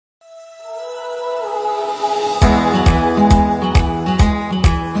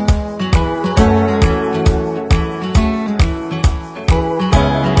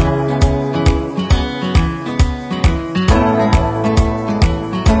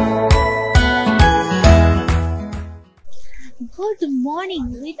Good morning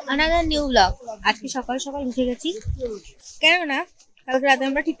with another new blog. আজকে সকাল সকাল উঠে গেছি, কেননা কালকে রাতে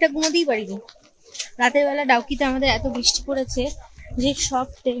আমরা ঠিকঠাক ঘুমোতেই পারিনি। রাতের বেলা ডাউকিতে আমাদের এত বৃষ্টি পড়েছে যে সব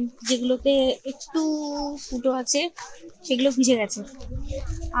টেন্ট যেগুলোতে একটু ফুটো আছে সেগুলো ভিজে গেছে।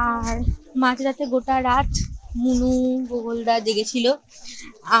 আর মাঝরাতে গোটা রাত মুনু গোগলদা জেগেছিল।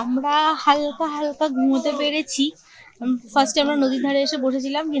 আমরা হালকা হালকা ঘুমোতে পেরেছি। ফার্স্টে আমরা নদীর ধারে এসে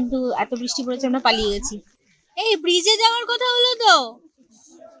বসেছিলাম, কিন্তু এত বৃষ্টি পড়েছে আমরা পালিয়ে গেছি। এই ব্রিজে যাওয়ার কথা হলো তো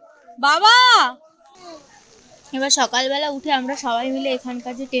বাবা। এবার সকালবেলা উঠে আমরা সবাই মিলে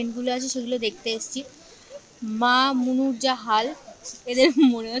এখানকার যে টেন্টগুলো আছে সেগুলো দেখতে এসেছি। মা মুনুর যা হাল, এদের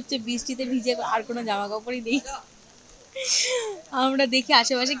মনে হচ্ছে বৃষ্টিতে ভিজে আর কোনো জামা কাপড়ই নেই। আমরা দেখি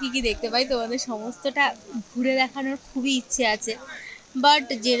আশেপাশে কি কি দেখতে পাই, তোমাদের সমস্তটা ঘুরে দেখানোর খুবই ইচ্ছে আছে। বাট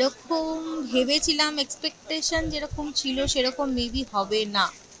যেরকম ভেবেছিলাম, এক্সপেকটেশন যেরকম ছিল সেরকম মেবি হবে না।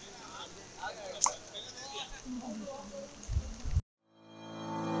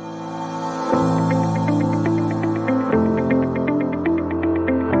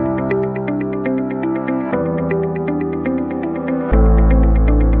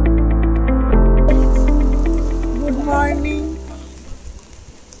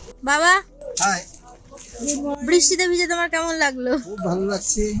 বাবা, হাই। বৃষ্টিতে ভিজে তোমার কেমন লাগলো? খুব ভালো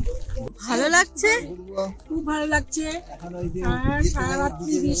লাগছে। ভালো লাগছে, খুব ভালো লাগছে। আর সারা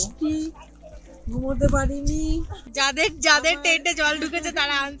রাত্রি বৃষ্টি, ঘুমোতে পারিনি। যাদের যাদের টেন্টে জল ঢুকেছে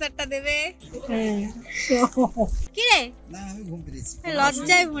তারা আনসারটা দেবে। কি রে, না আমি ঘুম পেরেছি।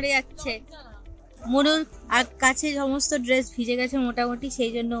 লজ্জায় মরে যাচ্ছে। মনুর আর কাছে সমস্ত ড্রেস ভিজে গেছে মোটামুটি,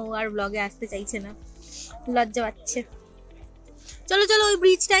 সেই জন্য ও আর ব্লগে আসতে চাইছে না, লজ্জা পাচ্ছে। চলো চলো ওই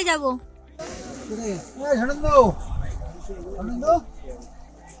ব্রিজটাই যাবো।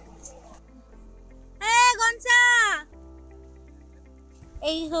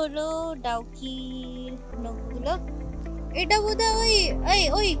 এই হলো ডাউকির নৌকোগুলো। এটা বোধহয় ওই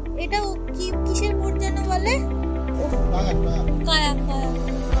ওই এটা কি কিসের মোড় যেন বলে, কায়া কায়া।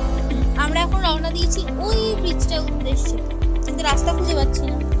 আমরা এখন রওনা দিয়েছি ওই ব্রিজটার উদ্দেশ্যে, কিন্তু রাস্তা খুঁজে পাচ্ছি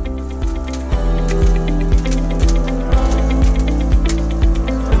না।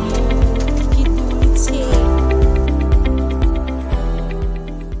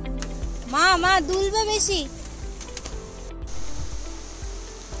 মা মা দুলবে বেশি।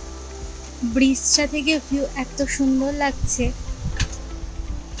 ব্রিজটা থেকে ভিউ এত সুন্দর লাগছে।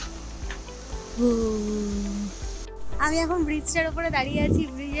 আমি এখন ব্রিজটার উপরে দাঁড়িয়ে আছি।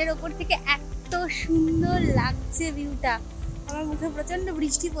 ব্রিজের ওপর থেকে এত সুন্দর লাগছে ভিউটা। আমার মুখে প্রচন্ড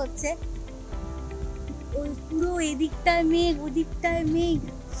বৃষ্টি পড়ছে। ওই পুরো এদিকটায় মেঘ, ওদিকটায় মেঘ।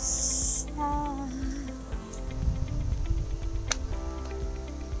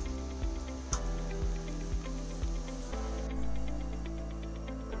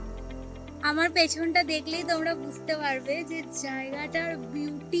 আমার পেছনটা দেখলেই তোমরা বুঝতে পারবে যে জায়গাটার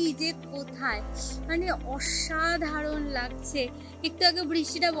বিউটি যে কোথায়, মানে অসাধারণ লাগছে। একটু আগে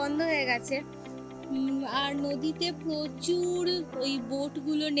বৃষ্টিটা বন্ধ হয়ে গেছে, আর নদীতে প্রচুর ওই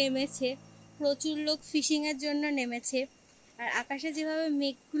বোটগুলো নেমেছে, প্রচুর লোক ফিশিং এর জন্য নেমেছে। আর আকাশে যেভাবে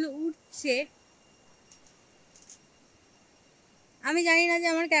মেঘগুলো উঠছে, আমি জানি না যে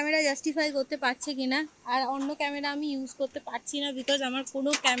আমার ক্যামেরা জাস্টিফাই করতে পারছে কিনা। আর অন্য ক্যামেরা আমি ইউজ করতে পারছি না, বিকজ আমার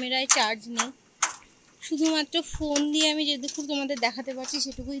কোনো ক্যামেরায় চার্জ নেই। শুধুমাত্র ফোন দিয়ে আমি যেটুকু তোমাদের দেখাতে পারছি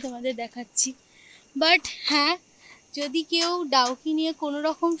সেটুকুই তোমাদের দেখাচ্ছি। বাট হ্যাঁ, যদি কেউ ডাউকি নিয়ে কোনো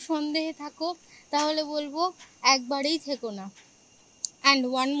রকম সন্দেহে থাকো তাহলে বলবো একবারেই থেকো না। অ্যান্ড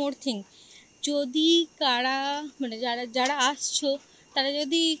ওয়ান মোর থিং, যদি কারা মানে যারা আসছো তারা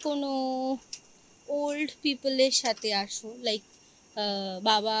যদি কোনো ওল্ড পিপলের সাথে আসো, লাইক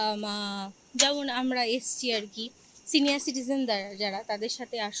বাবা মা, যেমন আমরা এসছি আর কি, সিনিয়র সিটিজেন যারা, তাদের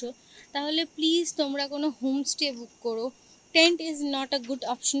সাথে আসো, তাহলে প্লিজ তোমরা কোনো হোমস্টে বুক করো। Tent is not a good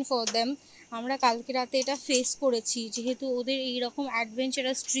option for them. আমরা কালকে রাতে এটা ফেস করেছি, যেহেতু ওদের এইরকম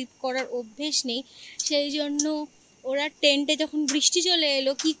অ্যাডভেঞ্চারাস ট্রিপ করার অভ্যেস নেই, সেই জন্য ওরা টেন্টে যখন বৃষ্টি চলে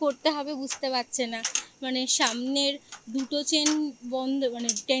এলো কি করতে হবে বুঝতে পারছে না। মানে সামনের দুটো চেন বন্ধ, মানে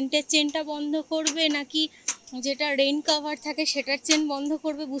টেন্টের চেনটা বন্ধ করবে নাকি যেটা রেইন কভার থাকে সেটার চেন বন্ধ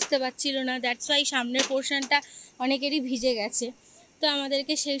করবে বুঝতে পারছিল না। দ্যাটস ওয়াই সামনের পোর্শনটা অনেকেরই ভিজে গেছে, তো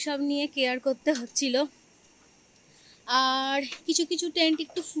আমাদেরকে সেই সব নিয়ে কেয়ার করতে হচ্ছিল। আর কিছু কিছু টেন্ট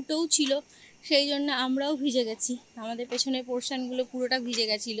একটু ফুটেও ছিল, সেই জন্য আমরাও ভিজে গেছি। আমাদের পেছনের পোর্শনগুলো পুরোটা ভিজে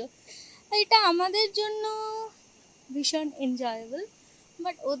গেছিলো। এটা আমাদের জন্য ভীষণ এনজয়েবল,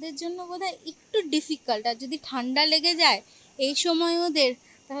 বাট ওদের জন্য বোধহয় একটু ডিফিকাল্ট। আর যদি ঠান্ডা লেগে যায় এই সময় ওদের,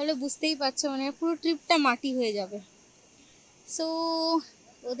 তাহলে বুঝতেই পারছো মানে পুরো ট্রিপটা মাটি হয়ে যাবে। সো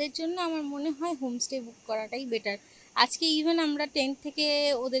ওদের জন্য আমার মনে হয় হোমস্টে বুক করাটাই বেটার। আজকে ইভেন আমরা টেন্ট থেকে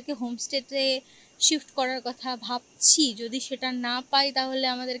ওদেরকে হোমস্টেতে শিফট করার কথা ভাবছি, যদি সেটা না পাই তাহলে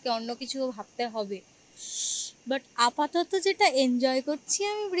আমাদেরকে অন্য কিছু ভাবতে হবে। বাট আপাতত যেটা এনজয় করছি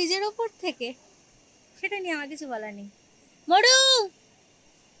আমি ব্রিজের ওপর থেকে, সেটা নিয়ে আমার কিছু বলার নেই। মরু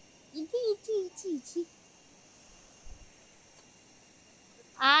ইটি ইটি ইটি ইটি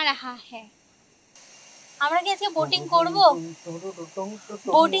আর হ্যাঁ, আমরা কি আজকে বোটিং করব?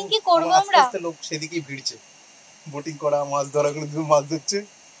 বোটিং কি করব আমরা? আস্তে লোক সেদিকেই ভিড়ছে, বোটিং করা, মাছ ধরা, গুলো তুমি মাছ ধরছে।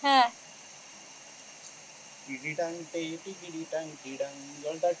 হ্যাঁ,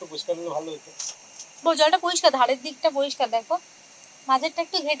 জলটা একটু পরিষ্কার হলে ভালো হতো। জলটা পরিষ্কার, ধারের দিকটা পরিষ্কার, দেখো মাঝেরটা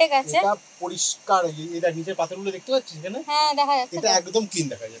একটু ঘেটে গেছে। এটা পরিষ্কার, এটা নিচের পাথরগুলো দেখতে পাচ্ছিস এখানে? হ্যাঁ দেখা যাচ্ছে, এটা একদম ক্লিন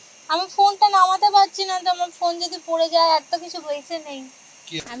দেখা যায়। আমি ফোনটা নামাতে পারছি না, তো আমার ফোন যদি পড়ে যায় আর তো কিছু হয়েছে নেই।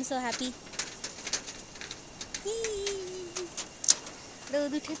 I am so happy.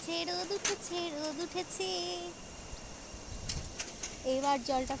 রোদ উঠেছে, রোদ উঠেছে, রোদ উঠেছে। এবার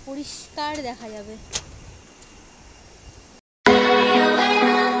জলটা পরিষ্কার দেখা যাবে।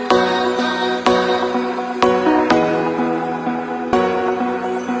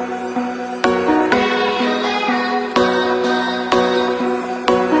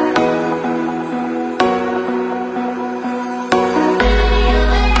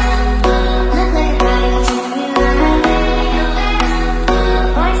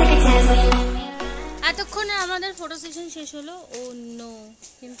 ফটো সেশন শেষ হলো। ও নো,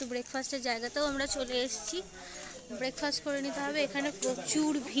 কিন্তু ব্রেকফাস্টের জায়গাতেও আমরা চলে এসেছি। ব্রেকফাস্ট করে নিতে হবে, এখানে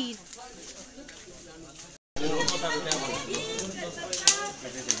প্রচুর ভিড়।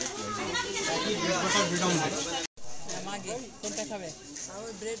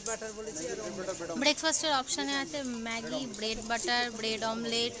 ব্রেকফাস্টের অপশানে আছে Maggi, bread butter, bread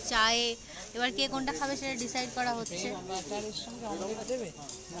omelette, চায়ে। এবার কে কোনটা খাবে সেটা ডিসাইড করা হচ্ছে।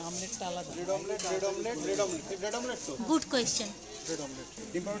 Good question.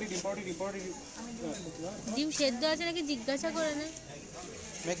 ডিম সেদ্ধ আছে নাকি জিজ্ঞাসা করে নে।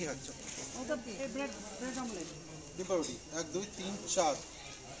 ম্যাগি খাচ্ছ? ডিম পাউরুটি 1 2 3 4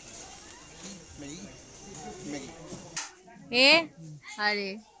 ম্যাগি ম্যাগি। এ আরে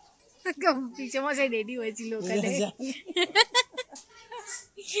পিছে মশাই রেডি হয়েছিল ওখানে।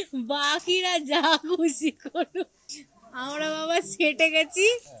 বাকিরা যা খুশি করুক, আমরা বাবা সেটে গেছি,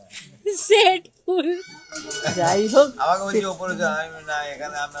 সেট ফুল। যাই হোক, আমাকে বলছি ওপরে যা, আমি না,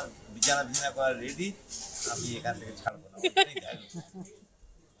 এখানে আমরা বিছানা করা রেডি, আমি এখান থেকে ছাড়বো না।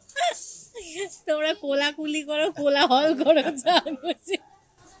 তোমরা কোলাকুলি করো, কোলাহল করো, যা খুশি।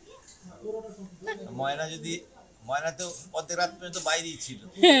 ময়না তো অর্ধেক রাত পর্যন্ত বাইরেই ছিল।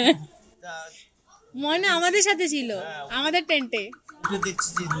 ময়না আমাদের সাথে ছিল, আমাদের টেন্টে। দেখছি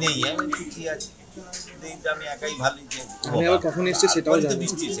যে নেই, আমি কি আছে, আমি একাই ভালোই। কখন এসছে সেটাও জানি।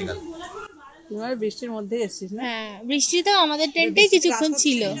 বৃষ্টি এসে গেল, তোমার বৃষ্টির মধ্যে এসেছিস না? হ্যাঁ, বৃষ্টিতেও আমাদের টেন্টেই কিছুক্ষণ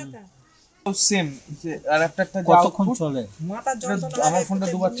ছিল। সেম যে আর একটা কতক্ষণ চলে? মাথা যন্ত্রণা, আমার ফোনটা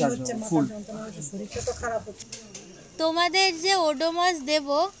দুবার চার্জ ফুল। শরীরটা তো খারাপ হচ্ছে। তোমাদের যে ওডোমাস দেব,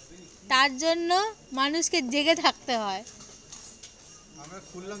 তার জন্য মানুষকে জেগে থাকতে হয়। আমরা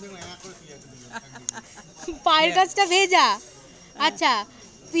খুললাম, দেখলাম এক করে পায়ের কাছটা ভেজা। আচ্ছা,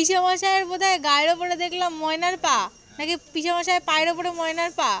 পিসে মশাইয়ের বোধহয় গায়ের ওপরে দেখলাম ময়নার পা, নাকি পিসে মশাইয়ের পায়ের ওপরে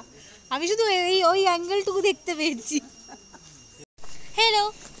ময়নার পা। আমি শুধু ওই অ্যাঙ্গেলটুকু দেখতে পেয়েছি। হ্যালো,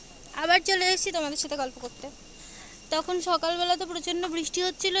 আবার চলে এসেছি তোমাদের সাথে গল্প করতে। তখন সকালবেলা তো প্রচণ্ড বৃষ্টি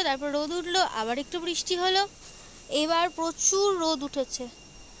হচ্ছিল, তারপর রোদ উঠলো, আবার একটু বৃষ্টি হলো, এবার প্রচুর রোদ উঠেছে।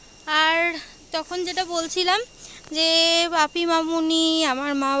 আর তখন যেটা বলছিলাম যে বাপি মামুনি,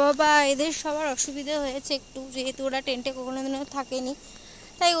 আমার মা বাবা, এদের সবার অসুবিধা হয়েছে একটু, যেহেতু ওরা টেন্টে কোনোদিনও থাকেনি।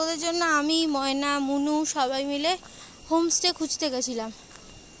 তাই ওদের জন্য আমি, ময়না, মুনু সবাই মিলে হোমস্টে খুঁজতে গেছিলাম।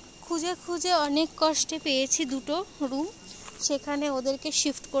 খুঁজে খুঁজে অনেক কষ্টে পেয়েছি 2টো রুম, সেখানে ওদেরকে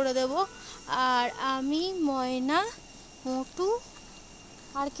শিফট করে দেব। আর আমি, ময়না, মোটু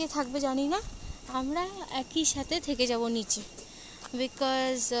আর কে থাকবে জানি না, আমরা একই সাথে থেকে যাব নিচে।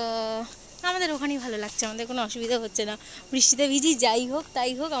 বিকজ আমাদের ওখানেই ভালো লাগছে, আমাদের কোনো অসুবিধা হচ্ছে না। বৃষ্টিতে ভিজি, যাই হোক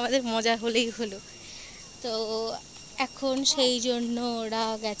তাই হোক, আমাদের মজা হলেই হলো। তো এখন সেই জন্য ওরা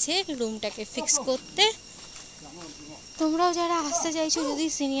গেছে রুমটাকে ফিক্স করতে। তোমরাও যারা আসতে চাইছো, যদি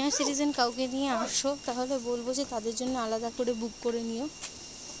সিনিয়র সিটিজেন কাউকে নিয়ে আসো, তাহলে বলবো যে তাদের জন্য আলাদা করে বুক করে নিও।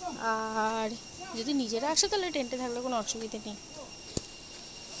 আর যদি নিজেরা আসো তাহলে টেন্টে থাকলে কোনো অসুবিধা নেই।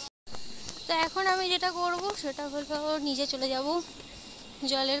 তো এখন আমি যেটা করব সেটা হলো নিজে চলে যাব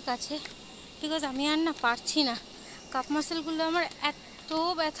জলের কাছে, বিকজ আমি আর না পারছি না। কাপ মাসেলগুলো আমার এত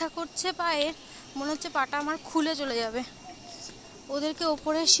ব্যথা করছে পায়ে, মনে হচ্ছে পাটা আমার খুলে চলে যাবে। ওদেরকে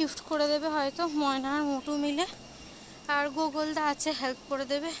ওপরে শিফট করে দেবে হয়তো ময়না আর মোটু মিলে, আর গোগলদা আছে হেল্প করে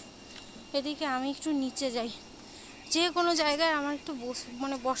দেবে। এদিকে আমি একটু নিচে যাই। যে কোনো জায়গায় আমার একটু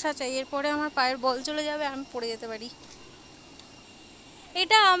মানে বসা চাই, এরপরে আমার পায়ের বল চলে যাবে, আমি পড়ে যেতে পারি।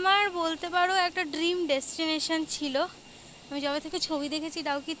 এটা আমার বলতে পারো একটা ড্রিম ডেস্টিনেশন ছিল। আমি যবে থেকে ছবি দেখেছি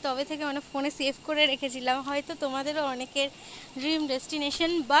ডাউকি তবে থেকে মানে ফোনে সেভ করে রেখেছিলাম। হয়তো তোমাদেরও অনেকের ড্রিম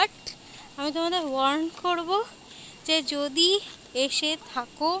ডেস্টিনেশন, বাট আমি তোমাদের ওয়ার্ন করব যে যদি এসে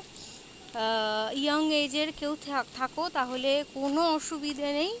থাকো ইয়ং এজের কেউ থাকো তাহলে কোনো অসুবিধে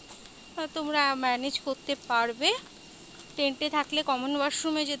নেই, তোমরা ম্যানেজ করতে পারবে। টেন্টে থাকলে কমন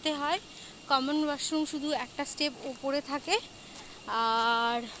ওয়াশরুমে যেতে হয়, কমন ওয়াশরুম শুধু একটা স্টেপ উপরে থাকে।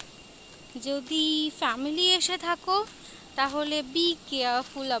 আর যদি ফ্যামিলি এসে থাকো তাহলে be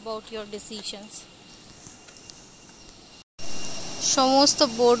careful about your decisions. সমস্ত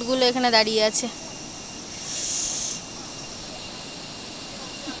বোটগুলো এখানে দাঁড়িয়ে আছে।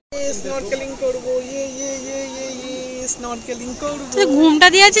 স্নরকেলিং করব, স্নরকেলিং করব। তুই ঘুমটা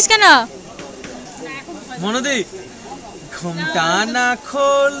দিয়ে আছিস কেন? মনোদি घुमटा ना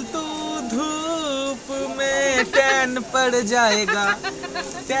खोल तू धूप में टैन पड़ जाएगा,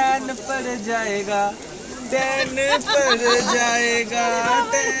 टैन पड़ जाएगा, टैन पड़ जाएगा,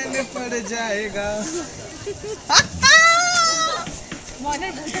 टैन पड़ जाएगा।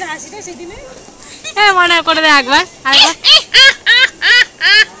 হ্যাঁ মনে করে দে একবার আরেকবার।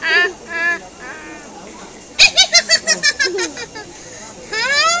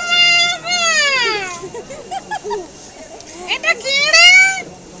 এটা কি রে?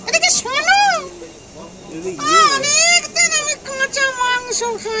 এদিকে শোনো, অনেকদিন আমি কাঁচা মাংস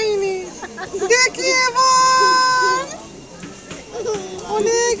খাইনি, দেখি এবার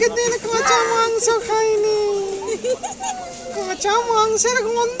অনেকদিন কাঁচা মাংস খাইনি, কাঁচা মাংসের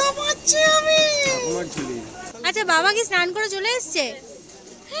গন্ধ পাচ্ছি আমি। আচ্ছা বাবা কি স্নান করে চলে এসছে?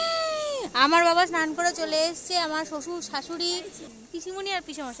 আমার বাবা স্নান করে চলে এসছে, আমার শ্বশুর শাশুড়ি পিসিমণি আর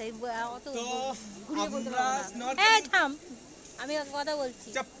পিসেমশাই অত ঘুরিয়ে বলতে পারবো না। এই থাম, আমি কথা বলছি।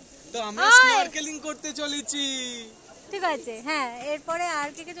 তো আমরা স্নরকেলিং করতে চলেছি। ঠিক আছে, হ্যাঁ এরপরে আর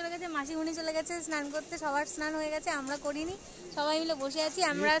কে চলে গেছে, মাসিমণি চলে গেছে স্নান করতে, সবার স্নান হয়ে গেছে, আমরা করিনি, সবাই মিলে বসে আছি।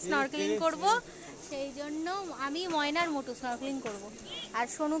 আমরা স্নরকেলিং করব, সেই জন্য আমি ময়নার মোটু স্নরকেলিং করব, আর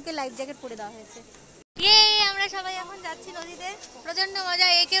সোনুকে লাইফ জ্যাকেট পরে দেওয়া হয়েছে। আমরা সবাই এখন যাচ্ছি নদীতে, প্রচন্ড মজা,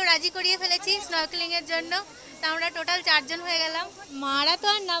 একেও রাজি করিয়ে ফেলেছি স্নরকেলিং এর জন্য। তা আমরা টোটাল 4 জন হয়ে গেলাম। মারা তো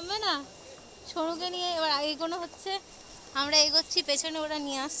আর নামবে না, সোনুকে নিয়ে এবার এগোনো হচ্ছে, আমরা এগোচ্ছি, পেছনে ওরা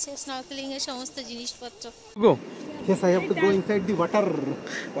নিয়ে আসছে স্নরকেলিং এর সমস্ত জিনিসপত্র। গো Yes, I have to go inside the water.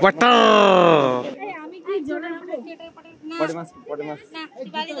 Water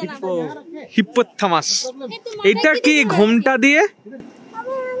হিপ্পোথামাস। এটা কি ঘোমটা দিয়ে?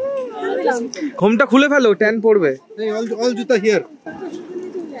 ঘোমটা খুলে ফেলো, ট্যান পড়বে। Hey, all juta here.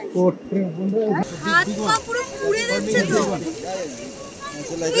 হাত পা পুরো পুড়ে যাচ্ছে তো,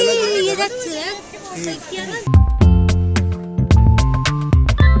 এই যাচ্ছে কি না।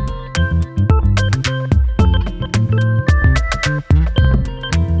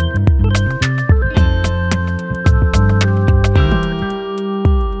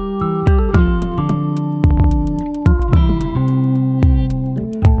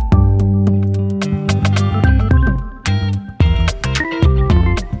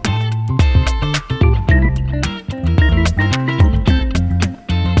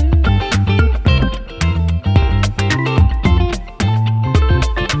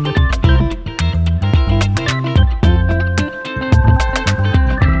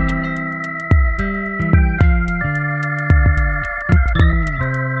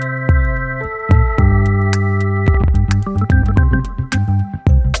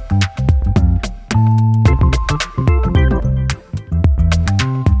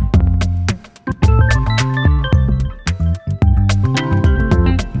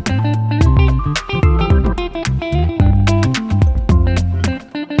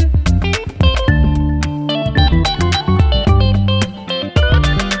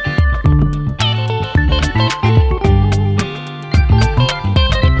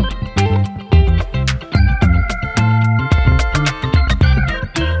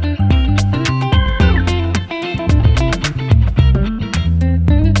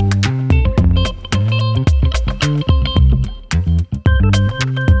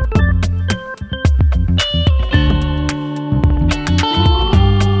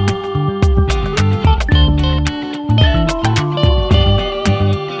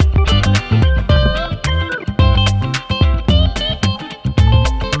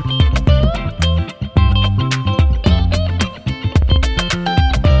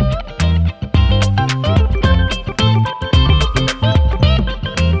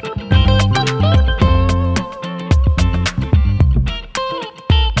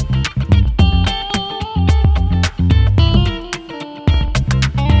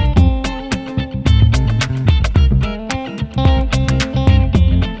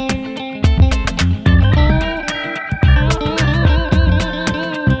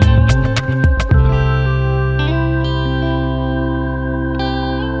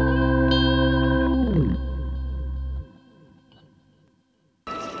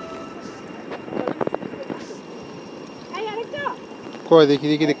 কয় দেখি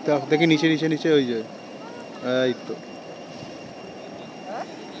দেখি দেখতে দেখি নিচে নিচে নিচে ওই যে এই তো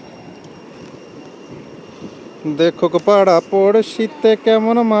দেখো পাড়া পড়শিতে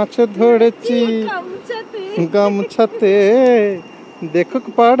কেমন মাছ ধরেছি গামছাতে দেখো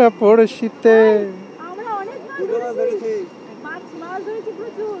পাড়া পড়শিতে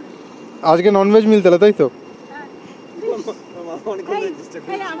আজকে ননভেজ মিলতে তাই তো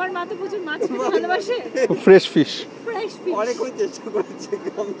আমার মা তো প্রচুর মাছ খেতে ভালোবাসে ফ্রেশ ফিশ অনেক কই চেষ্টা করেছে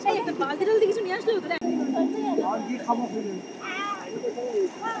এই একটা বালতি টালতি কিছু নিয়ে আসলে হতো না আর কি খাবো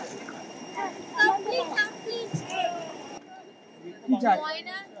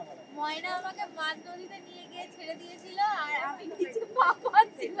ময়না আমাকে মাছ নদীতে নিয়ে গিয়ে ছেড়ে দিয়েছিল আর আমি কিছু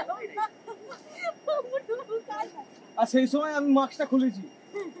পাচ্ছিলাম না আর সেই সময় আমি মাস্কটা খুলেছি,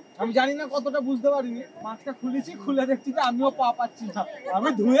 আমি জানি না কতটা বুঝতে পারিনি, মাস্কটা খুলেছি, খুলে দেখছি যে আমিও পা পাচ্ছি না, আমি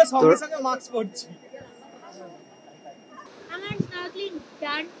ধুয়ে সঙ্গে সঙ্গে মাস্ক পরছি। আমার স্নর্কেলিং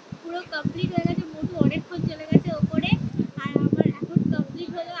ডান পুরো কমপ্লিট হয়ে গেছে, মোটু অনেকক্ষণ চলে গেছে ওপরে আর আমার এখন কমপ্লিট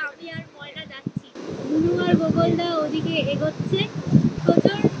হলো। আমি আর ময়না যাচ্ছি, বুনু আর গোগলদা ওদিকে এগোচ্ছে,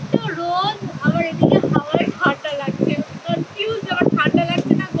 প্রচন্ড রোদ, আবার এদিকে হাওয়ায় ঠান্ডা লাগছে, কনফিউজ, আমার ঠান্ডা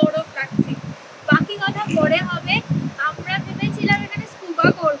লাগছে না গরম লাগছে। বাকি কথা পরে হবে। আমরা ভেবেছিলাম এখানে স্কুবা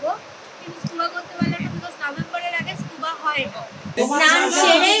করব, কিন্তু স্কুবা করতে পারলাম না বিকজ নভেম্বরের আগে স্কুবা হয় না। স্নান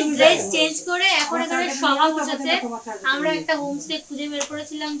সেরে ড্রেস চেঞ্জ করে এখন এখানে সভা বসেছে। আমরা একটা হোমস্টে খুঁজে বের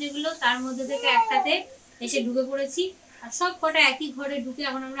করেছিলাম যেগুলো, তার মধ্যে থেকে একটাতে এসে ঢুকে পড়েছি আর সব কটা একই ঘরে ঢুকে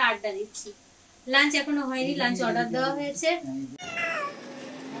এখন আমরা আড্ডা দিচ্ছি। লাঞ্চ এখনো হয়নি, লাঞ্চ অর্ডার দেওয়া হয়েছে।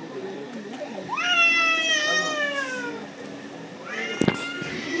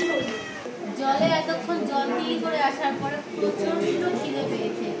 জলে এতক্ষণ জল তিলি করে আসার পরে প্রচন্ড খিদে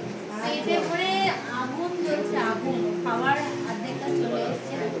পেয়েছে, পেটে পরে আগুন জ্বলছে, আগুন, খাবার অর্ধেকটা চলে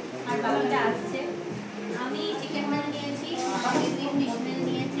এসছে আর বাকিটা আসছে। আমি চিকেন মেল নিয়েছি, ফিশ মেল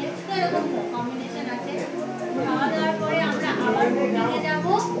নিয়েছে, তো এরকম কম্বিনেশন আছে। খাওয়া দাওয়ার পরে আমরা আবার বোটিংয়ে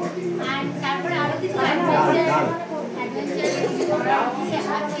যাবো আর তারপরে আরো কিছু অ্যাডভেঞ্চার কিছু করার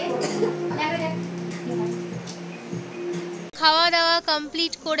আছে। খাওয়া দাওয়া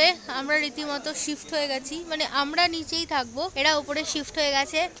কমপ্লিট করে আমরা রীতিমতো শিফট হয়ে গেছি, মানে আমরা নিচেই থাকবো, এরা উপরে শিফট হয়ে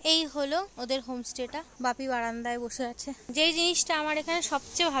গেছে। এই হলো ওদের হোমস্টেটা, বাপি বারান্দায় বসে আছে। যেই জিনিসটা আমার এখানে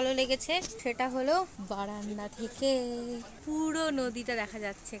সবচেয়ে ভালো লেগেছে সেটা হলো বারান্দা থেকে পুরো নদীটা দেখা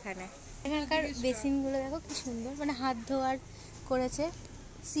যাচ্ছে। এখানকার বেসিন গুলো দেখো কি সুন্দর, মানে হাত ধোয়ার করেছে,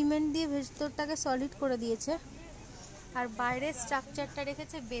 সিমেন্ট দিয়ে ভেতরটাকে সলিড করে দিয়েছে আর বাইরের স্ট্রাকচারটা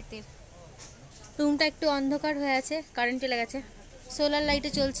রেখেছে বেতের। রুমটা একটু অন্ধকার হয়ে আছে, কারেন্ট চলে গেছে, সোলার লাইটে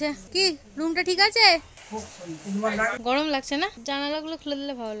চলছে। কি রুমটা ঠিক আছে? গরম লাগছে না? জানালাগুলো খুলে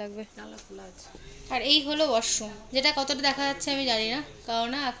দিলে ভালো লাগবে। আর এই হলো ওয়াশরুম, যেটা কতটা দেখা যাচ্ছে আমি জানি না,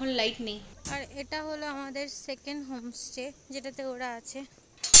 কারণ এখন লাইট নেই। আর এটা হলো আমাদের সেকেন্ড হোমস্টে, যেটাতে ওরা আছে।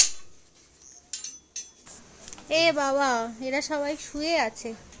 এ বাবা, এরা সবাই শুয়ে আছে।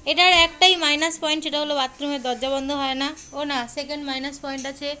 এটার একটাই মাইনাস পয়েন্ট, সেটা হলো বাথরুমের দরজা বন্ধ হয় না। ও না, সেকেন্ড মাইনাস পয়েন্ট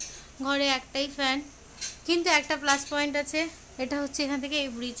আছে, ঘরে একটাই ফ্যান। কিন্তু একটা প্লাস পয়েন্ট আছে, এটা হচ্ছে এখান থেকে এই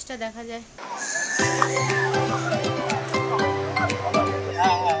ব্রিজটা দেখা যায়।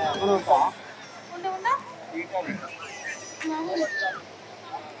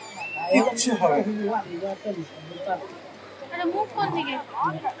 মুখ কোন দিকে?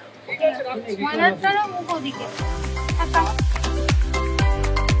 মুখ ওদিকে।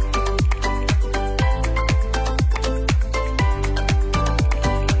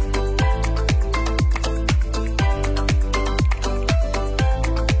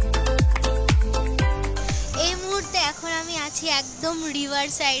 একদম রিভার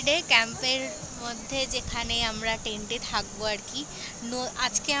সাইডে ক্যাম্পের মধ্যে, যেখানে আমরা টেন্টে থাকবো আর কি।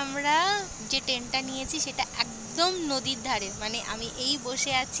 আজকে আমরা যে টেন্টটা নিয়েছি সেটা একদম নদীর ধারে, মানে আমি এই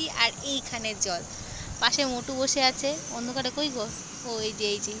বসে আছি আর এইখানের জল, পাশে মোটু বসে আছে। অন্ধকারে কই গো? ও এই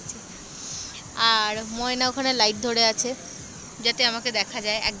যে আর ময়না ওখানে লাইট ধরে আছে যাতে আমাকে দেখা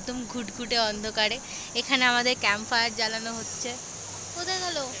যায়, একদম ঘুটঘুটে অন্ধকারে। এখানে আমাদের ক্যাম্প ফায়ার জ্বালানো হচ্ছে। কোথায়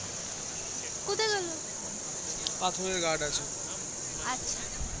গেল? পাথরের গার্ড আছে। আচ্ছা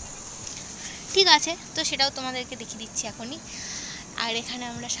ঠিক আছে, তো সেটাও তোমাদেরকে দেখিয়ে দিচ্ছি এখনই। আর এখানে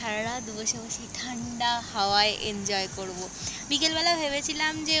আমরা সারা রাত বসে বসে ঠান্ডা হাওয়ায় এনজয় করব। বিকেলবেলা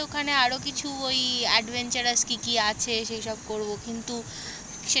ভেবেছিলাম যে ওখানে আরও কিছু ওই অ্যাডভেঞ্চারাস কী আছে সেই সব করবো, কিন্তু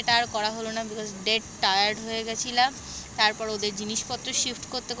সেটা আর করা হলো না বিকজ ডেড টায়ার্ড হয়ে গেছিলাম। তারপর ওদের জিনিসপত্র শিফট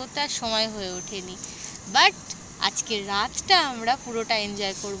করতে করতে আর সময় হয়ে ওঠেনি। বাট আজকের রাতটা আমরা পুরোটা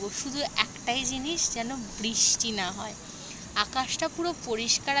এনজয় করব। শুধু একটাই জিনিস, যেন বৃষ্টি না হয়। আকাশটা পুরো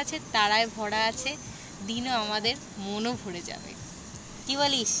পরিষ্কার আছে, তারায় ভরা আছে, দিনও আমাদের মনও ভরে যাবে। কি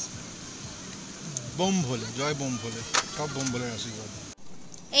বলিস? বোম ভোলে, জয় বোম ভোলে। সব বোম বলে আসি।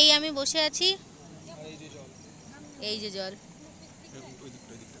 এই আমি বসে আছি, এই যে জল।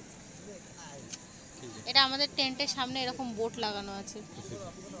 এটা আমাদের টেন্টের সামনে এরকম বোট লাগানো আছে।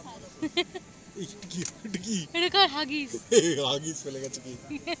 এটা কার হাগিস? হাগিস ফেলে গেছে কি?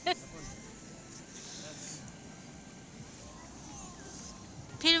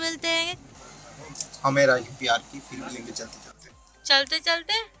 फिर मिलते हैं हमेरा प्यार की फिर मिलेंगे चलते चलते। चलते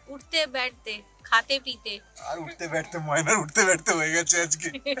चलते उठते बैठते खाते पीते আর উঠতে बैठते ময়নার উঠতে बैठते হয়ে গেছে আজকে।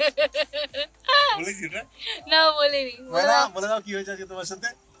 বলেছি না? না বলিনি। ময়না বলে দাও কি হয়েছে আজকে তোমার সাথে?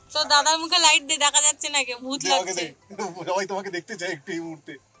 তো দাদার মুখে লাইট দে, দেখা যাচ্ছে না কে ভূত লাগছে। সবাই তোমাকে দেখতে চায় একটু এই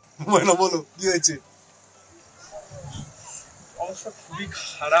মুহূর্তে। ময়না বলো কি হয়েছে? অবস্থা খুবই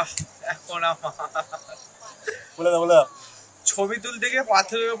খারাপ এখন আমার। বলে দাও বলে দাও। ছবি তুলতে গিয়ে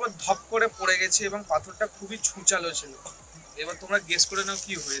পাথরের উপর ধপ করে পড়ে গেছে এবং পাথরটা খুবই ছুঁচালো ছিল। এবার তোমরা গেস করে নাও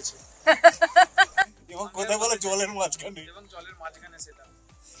কি হয়েছে। এবং কোথায় বলে জলের মাঝখানে। এবং জলের মাঝখানে সেটা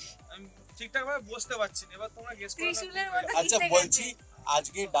আমি ঠিকঠাক ভাবে বুঝতে পারছি না। এবার তোমরা গেস করে নাও। আচ্ছা বলছি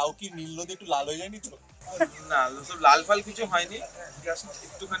আজকে ডাউকি নীল নদী একটু লাল হয়ে যায়নি তো? না তো লাল ফাল কিছু হয়নি, জাস্ট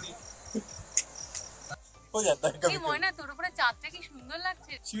একটুখানি हो जाता है कभी। এই ময়না তোর উপরে চাঁদটা কি সুন্দর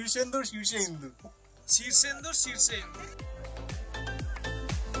লাগছে। শীর্ষেন্দুর শীর্ষে ইন্দু। শীর্ষেন্দুর শীর্ষে ইন্দু।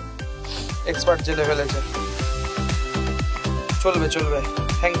 এক্সপার্ট জেলে ফেলেছে। চলবে চলবে,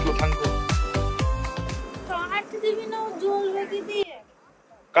 থ্যাংক ইউ থ্যাংক ইউ। কাট দিবি না জল রেখে দিয়ে?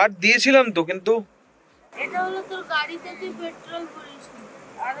 কার্ড দিয়েছিলাম তো, কিন্তু এটা হলো তোর গাড়িতে তুই পেট্রোল ভরিস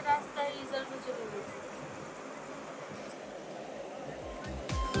আর রাস্তায় রিজার্ভে চলে গেছিস।